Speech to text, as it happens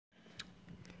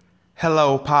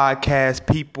Hello,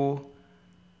 podcast people.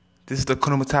 This is the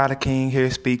Kunta Matata King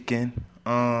here speaking.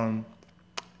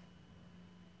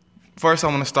 First, I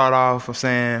want to start off with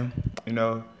saying,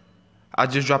 I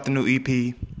just dropped a new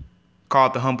EP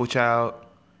called The Humble Child.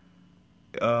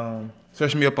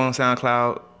 Search me up on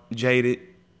SoundCloud, Jaded.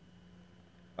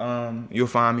 You'll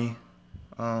find me.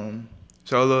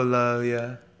 Show a little love,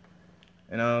 yeah.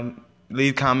 And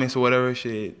leave comments or whatever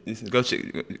shit. Just go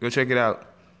check it out.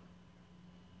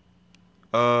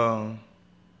 On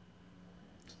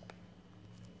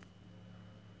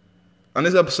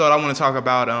this episode, I want to talk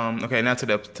about now to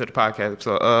the podcast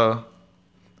episode. I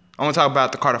want to talk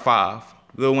about the Carter 5.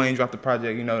 Lil Wayne dropped the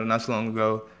project, not so long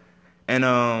ago, and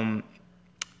I'm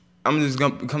just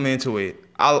gonna come into it.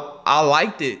 I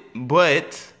liked it,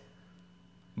 but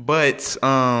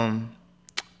I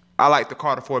like the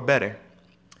Carter 4 better,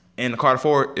 and the Carter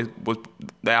 4 was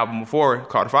the album before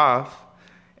Carter 5.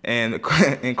 And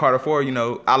Carter 4,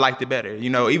 I liked it better.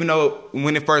 Even though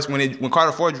when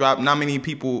Carter 4 dropped, not many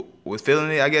people was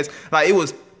feeling it, I guess. Like, it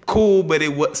was cool, but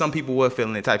some people were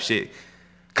feeling it type shit.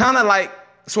 Kind of like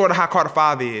sort of how Carter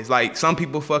 5 is. Like, some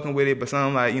people fucking with it, but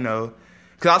some like, because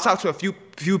I talked to a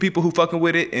few people who fucking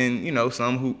with it, and,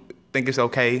 some who think it's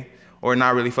okay or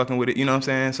not really fucking with it, you know what I'm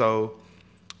saying? So,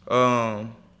 I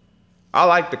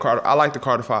like the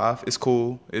Carter 5. It's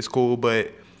cool,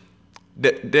 but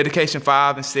Dedication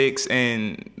 5 and 6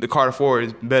 and the Carter 4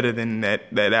 is better than that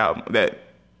album, that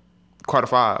Carter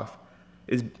 5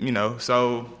 is,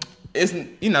 so it's,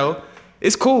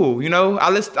 it's cool, I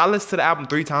listened to the album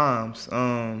 3 times,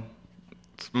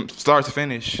 start to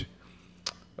finish.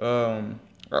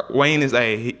 Wayne is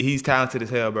he's talented as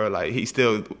hell, bro. Like, he's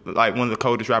still like one of the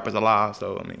coldest rappers alive.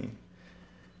 So I mean,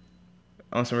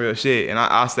 on some real shit, and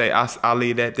I'll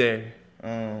leave that there.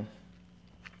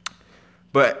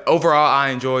 But overall,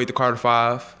 I enjoyed the Carter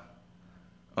 5.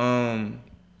 On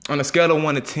a scale of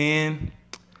 1 to 10,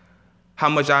 how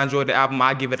much I enjoyed the album,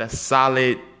 I give it a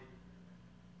solid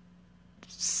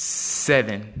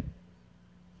 7.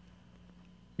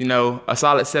 A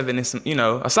solid 7 is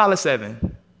a solid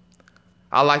 7.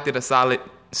 I liked it a solid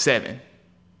 7.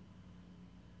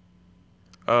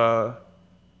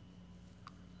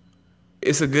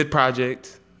 It's a good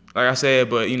project, like I said,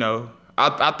 but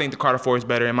I think the Carter 4 is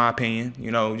better in my opinion,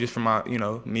 just from my,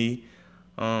 me.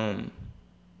 But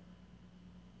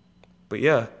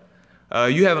yeah,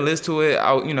 you haven't listened to it,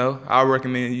 I'll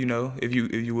recommend, if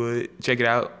you would check it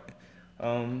out.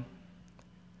 I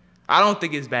don't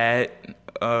think it's bad,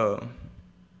 but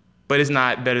it's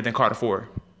not better than Carter 4,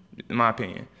 in my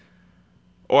opinion,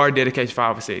 or Dedication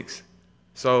 5 or 6.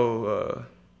 So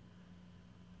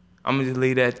I'm gonna just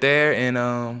leave that there, and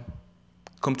Kunta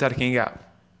Matata King out.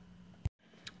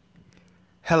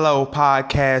 Hello,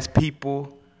 podcast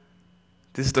people.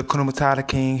 This is the Kunta Matata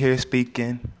King here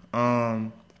speaking.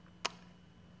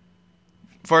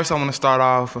 First, I want to start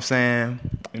off with saying,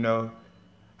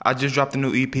 I just dropped a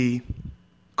new EP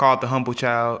called The Humble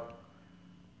Child.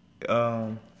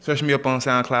 Search me up on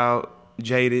SoundCloud,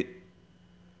 Jaded.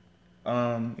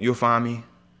 You'll find me.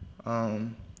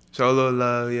 Show a little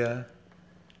love, yeah.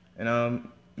 And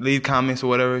leave comments or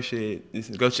whatever shit.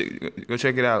 Just go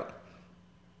check it out.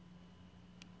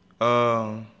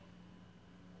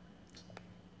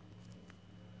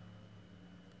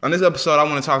 On this episode, I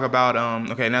want to talk about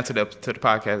now to the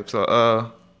podcast episode. I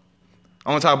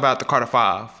want to talk about the Carter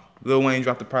 5. Lil Wayne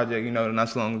dropped the project, not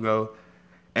so long ago,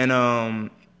 and I'm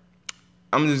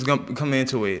just gonna come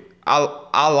into it.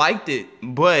 I liked it,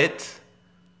 but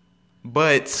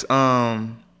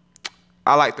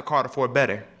I like the Carter 4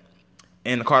 better,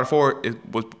 and the Carter 4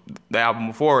 was the album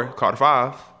before Carter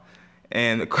 5.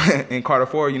 And Carter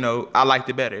 4, I liked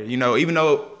it better. Even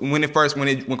though when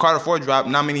Carter 4 dropped,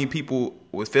 not many people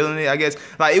was feeling it, I guess.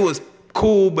 Like, it was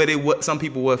cool, but some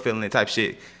people were feeling it type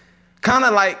shit. Kind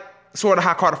of like sort of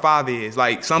how Carter 5 is.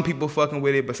 Like, some people fucking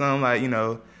with it, but some like,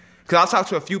 because I talked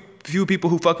to a few people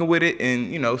who fucking with it,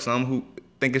 and some who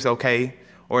think it's okay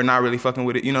or not really fucking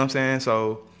with it. You know what I'm saying?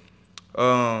 So,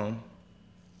 I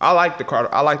like the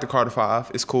Carter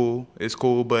 5. It's cool,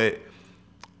 but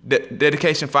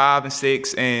Dedication 5 and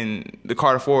 6 and the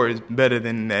Carter 4 is better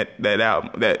than that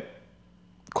album, that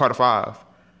Carter 5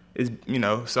 is,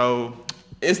 so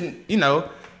it's,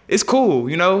 it's cool,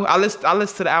 I listened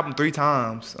to the album 3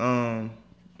 times,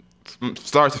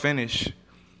 start to finish.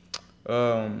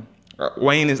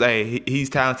 Wayne is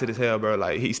he's talented as hell, bro.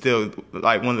 Like, he's still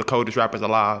like one of the coldest rappers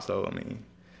alive. So I mean,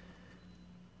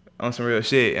 on some real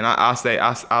shit, and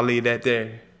I'll leave that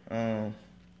there.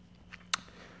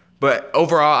 But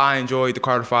overall, I enjoyed the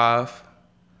Carter 5.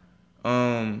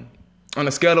 On a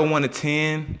scale of 1 to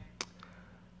 10,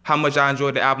 how much I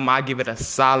enjoyed the album, I give it a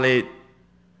solid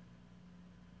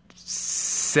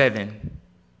 7.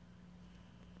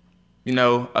 You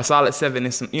know, a solid 7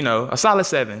 is, you know, a solid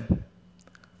 7.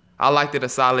 I liked it a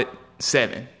solid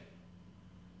 7.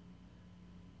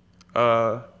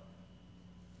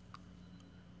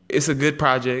 It's a good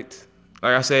project,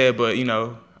 like I said, but you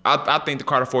know, I think the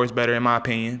Carter 4 is better in my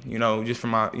opinion. You know, just from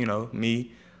my, you know,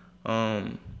 me. But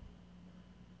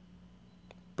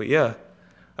yeah,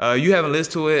 you haven't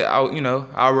listened to it,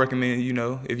 I'll recommend, you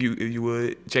know, if you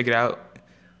would check it out.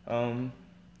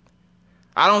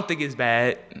 I don't think it's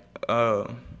bad,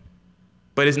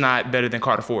 but it's not better than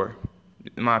Carter 4,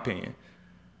 in my opinion,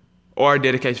 or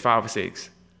Dedication 5 or 6.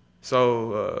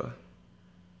 So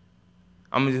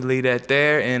I'm gonna just leave that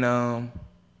there, and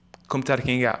Kumtata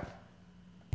King out.